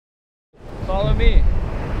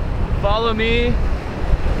follow me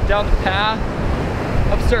down the path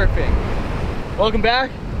of surfing. Welcome back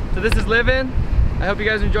to This Is Livin. I hope you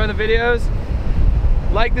guys are enjoying the videos.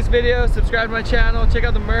 Like this video, subscribe to my channel, check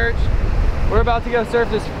out the merch. We're about to go surf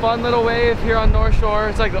this fun little wave here on North Shore.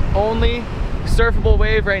 It's like the only surfable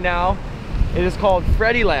wave right now. It is called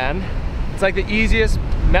Freddyland. It's like the easiest,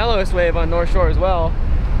 mellowest wave on North Shore as well.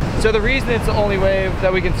 So the reason it's the only wave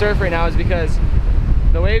that we can surf right now is because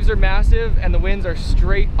the waves are massive and the winds are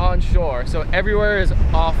straight on shore. So everywhere is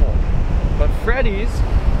awful. But Freddy's,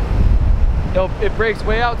 it breaks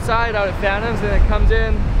way outside out at Phantoms, and it comes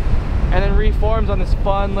in and then reforms on this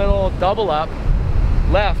fun little double up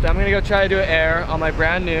left. I'm gonna go try to do an air on my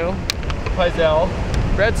brand new Pizel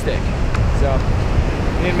breadstick. So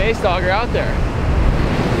me and Mace Dog are out there.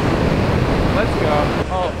 Let's go.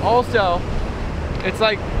 Oh, also, it's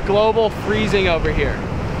like global freezing over here.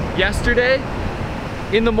 Yesterday,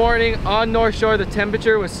 in the morning on North Shore, the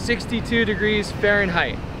temperature was 62 degrees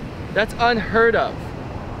Fahrenheit. That's unheard of.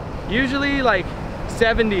 Usually like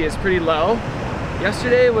 70 is pretty low.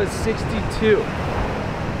 Yesterday was 62.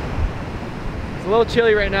 It's a little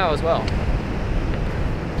chilly right now as well.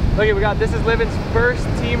 Look, we got This Is Livin's first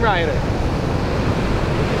team rider.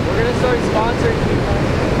 We're gonna start sponsoring people.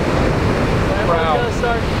 Everyone's gonna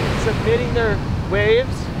start submitting their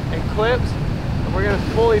waves and clips, and we're gonna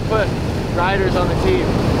fully put riders on the team.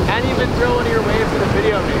 And even throw one of your waves in a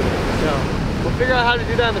video maybe. So we'll figure out how to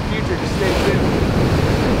do that in the future. Just stay tuned.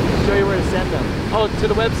 I'll show you where to send them. Oh, to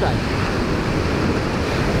the website.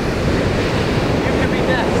 You could be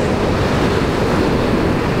next.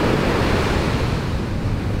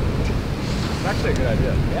 It's actually a good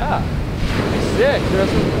idea. Yeah. Sick.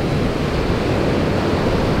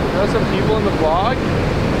 Throw some people in the vlog.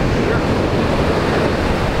 Sure.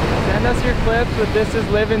 Send us your clips with This Is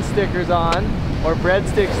Livin stickers on, or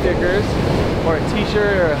breadstick stickers, or a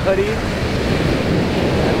t-shirt or a hoodie,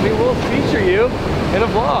 and we will feature you in a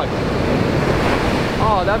vlog.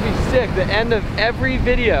 Oh, that'd be sick. The end of every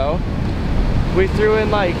video, we threw in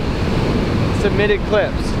like submitted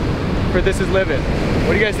clips for This Is Livin.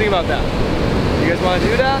 What do you guys think about that? You guys want to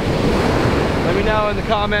do that? Let me know in the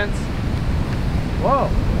comments. Whoa.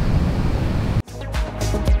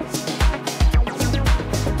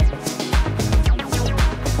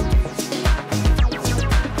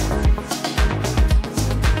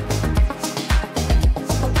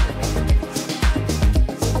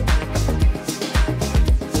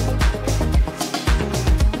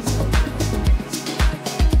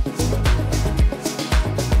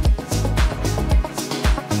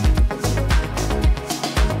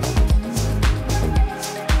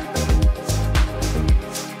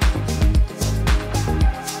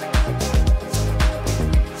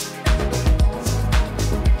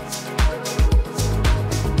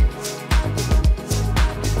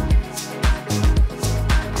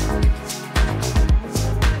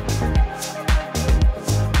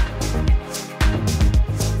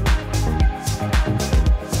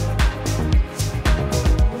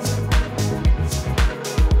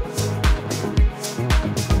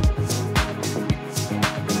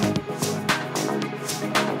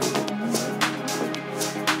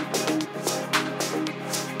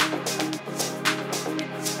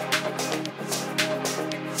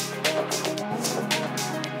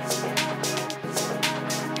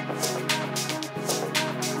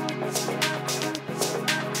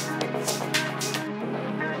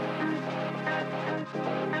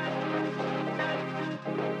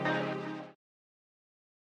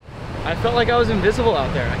 I felt like I was invisible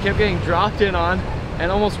out there. I kept getting dropped in on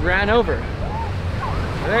and almost ran over.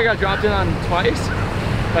 I think I got dropped in on twice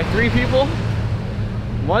by 3 people.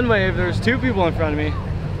 One wave, there was 2 people in front of me.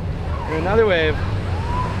 In another wave,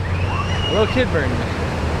 a little kid burned me.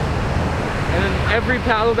 And then every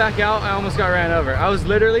paddle back out, I almost got ran over. I was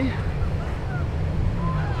literally,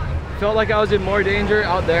 felt like I was in more danger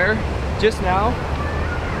out there just now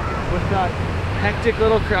with that hectic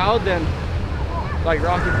little crowd than like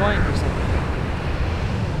Rocky Point or something.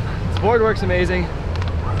 This board works amazing.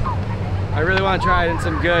 I really want to try it in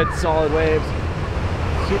some good solid waves.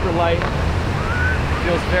 Super light.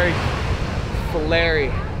 Feels very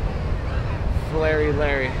flary.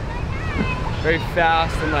 Very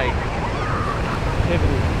fast and like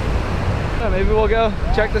pivoty. Maybe we'll go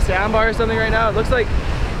check the sandbar or something right now. It looks like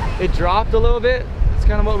it dropped a little bit. It's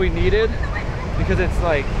kind of what we needed because it's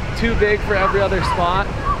like too big for every other spot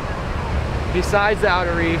besides the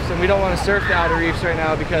outer reefs, and we don't want to surf the outer reefs right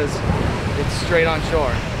now because it's straight on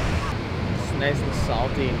shore. It's nice and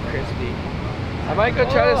salty and crispy. I might go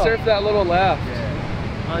try to surf that little left.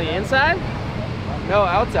 On the inside? No,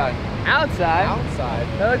 outside. Outside? Outside.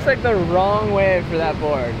 That looks like the wrong wave for that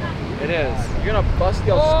board. It is. You're gonna bust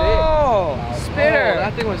the old Oh, stick. spitter. Oh,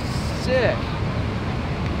 that thing was sick.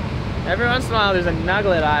 Every once in a while there's a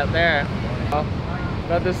nugget out there.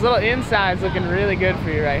 But this little inside's looking really good for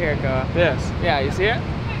you right here, Koa. This. Yeah, you see it?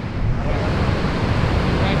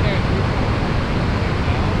 Right there.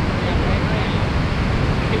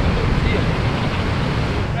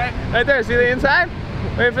 Right there, see the inside?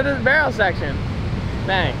 Wait for this barrel section.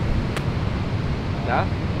 Bang. Yeah?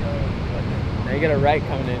 Now you got a right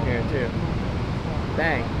coming in here too.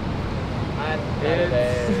 Bang.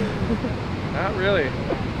 It's not really.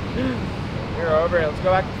 You're over it. Let's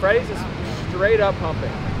go back. Freddy's is straight up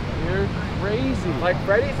pumping. You're crazy. Like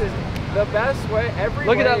Freddy's is the best way. Every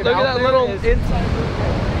Look at that! wave Look at out that there little is- inside.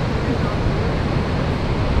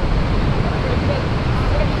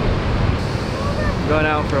 Going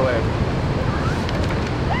out for a wave.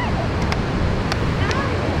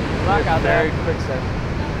 Luck out there. Very quick set.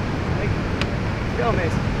 Go,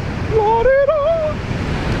 Mason.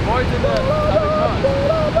 Boys in the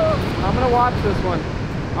I'm gonna watch this one.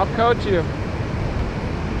 I'll coach you.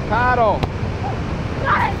 Paddle.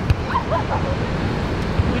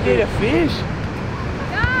 You need a fish.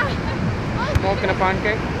 Smoking a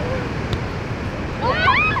pancake.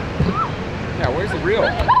 Yeah, where's the reel?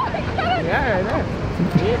 Yeah, right there.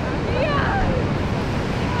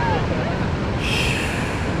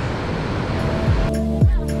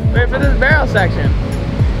 Wait for this barrel section.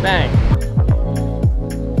 Bang.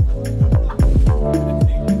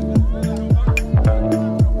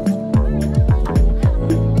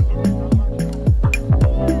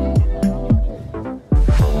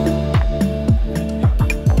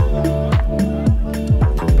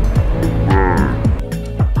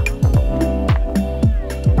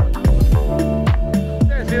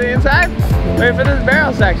 See the inside? Wait for this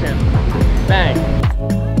barrel section. Bang.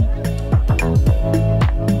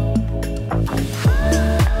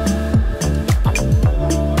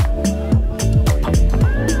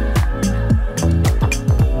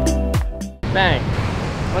 Bang.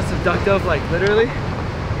 Must have ducked up like literally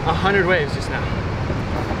 100 waves just now.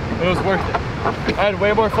 But it was worth it. I had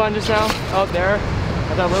way more fun just now out there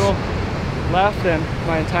at that little left than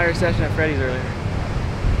my entire session at Freddy's earlier.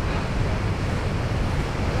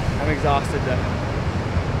 I'm exhausted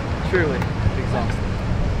though. Truly exhausted.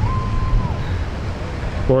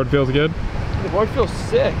 Board feels good? The board feels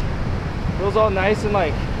sick. Feels all nice and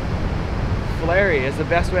like flary is the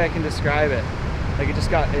best way I can describe it. Like it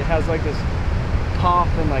has like this pop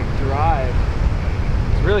and like drive.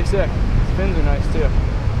 It's really sick. Its fins are nice too.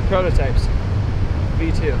 Prototypes.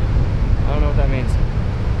 V2. I don't know what that means.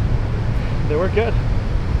 They work good.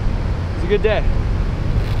 It's a good day.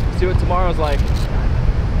 See what tomorrow's like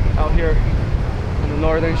out here on the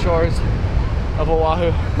northern shores of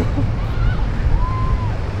Oahu.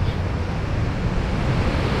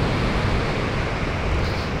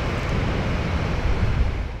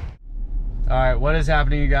 All right, what is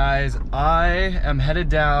happening, you guys? I am headed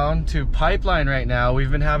down to Pipeline right now.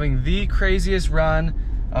 We've been having the craziest run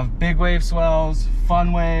of big wave swells,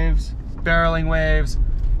 fun waves, barreling waves,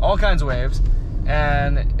 all kinds of waves.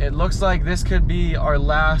 And it looks like this could be our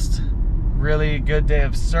last really good day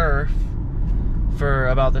of surf for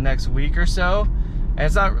about the next week or so. And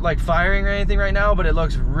it's not like firing or anything right now, but it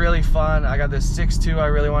looks really fun. I got this 6.2 I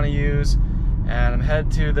really want to use. And I'm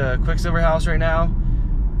headed to the Quicksilver house right now.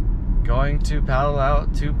 Going to paddle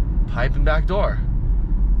out to Pipe and Back Door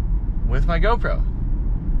with my GoPro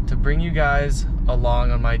to bring you guys along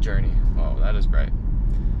on my journey. Oh, that is bright.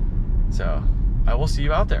 So I will see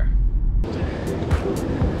you out there.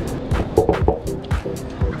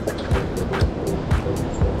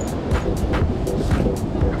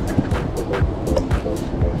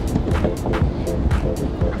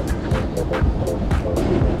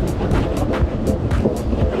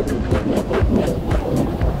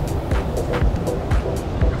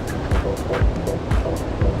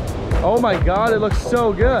 Oh my God, it looks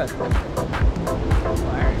so good.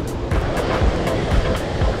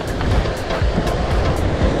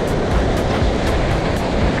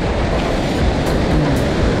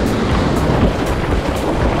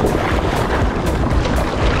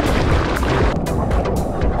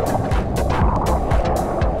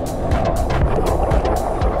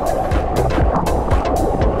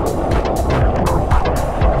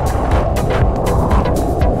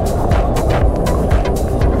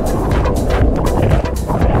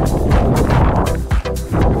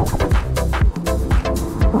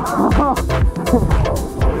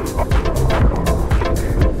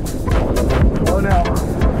 Oh no.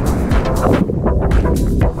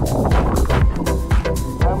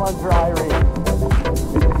 I'm on dry reef.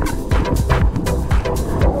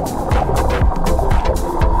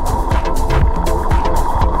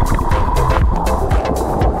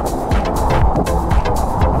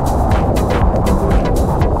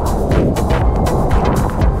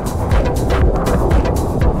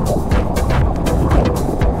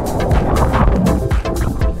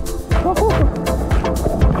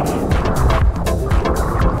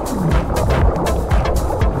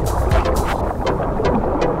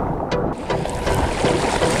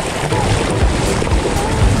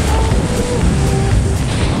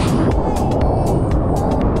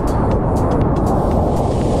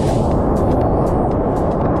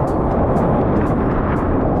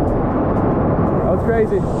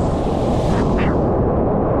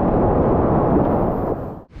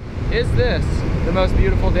 is this the most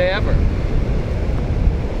beautiful day ever?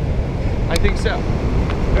 I think so.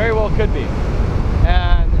 Very well could be.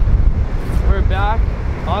 And we're back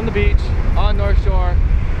on the beach, on North Shore,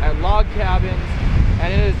 at log cabins,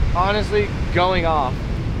 and it is honestly going off.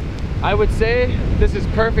 I would say this is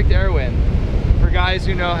perfect air wind for guys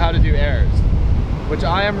who know how to do airs, which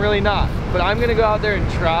I am really not. But I'm gonna go out there and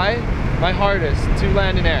try my hardest to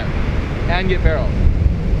land an air and get barreled.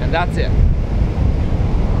 And that's it.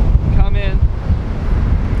 Come in.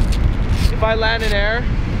 If I land an air,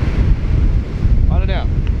 I don't know.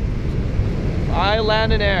 If I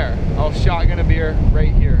land an air, I'll shotgun a beer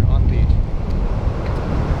right here on the beach.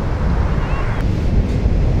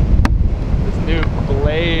 This new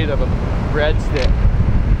blade of a breadstick.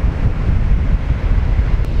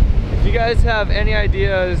 If you guys have any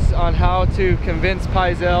ideas on how to convince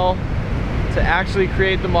Pyzel to actually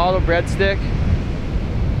create the model breadstick,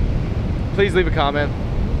 please leave a comment.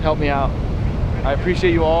 Help me out. I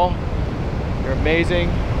appreciate you all. You're amazing.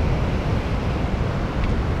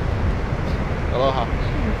 Aloha.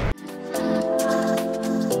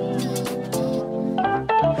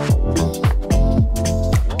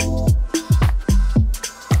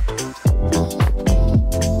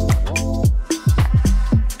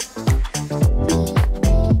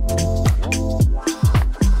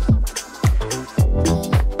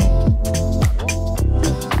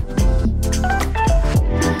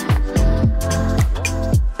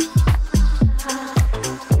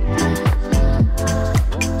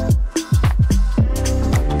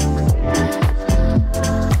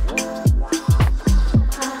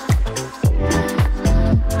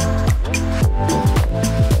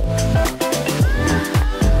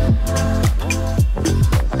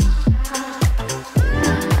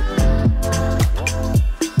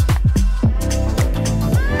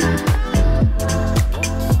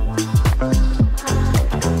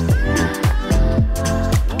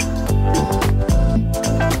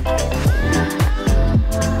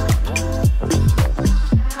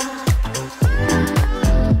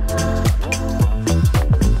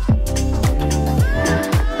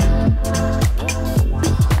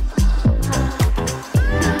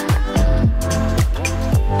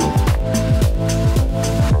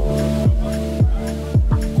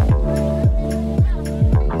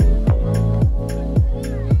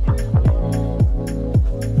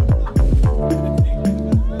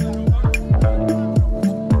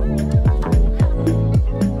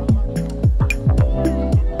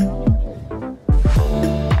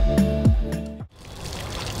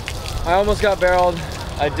 I almost got barreled.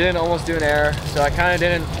 I didn't almost do an air, so I kind of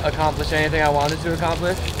didn't accomplish anything I wanted to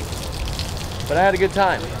accomplish. But I had a good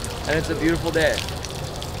time, and it's a beautiful day.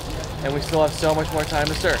 And we still have so much more time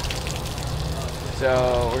to surf.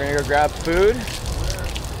 So we're gonna go grab food,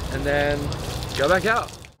 and then go back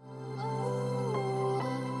out.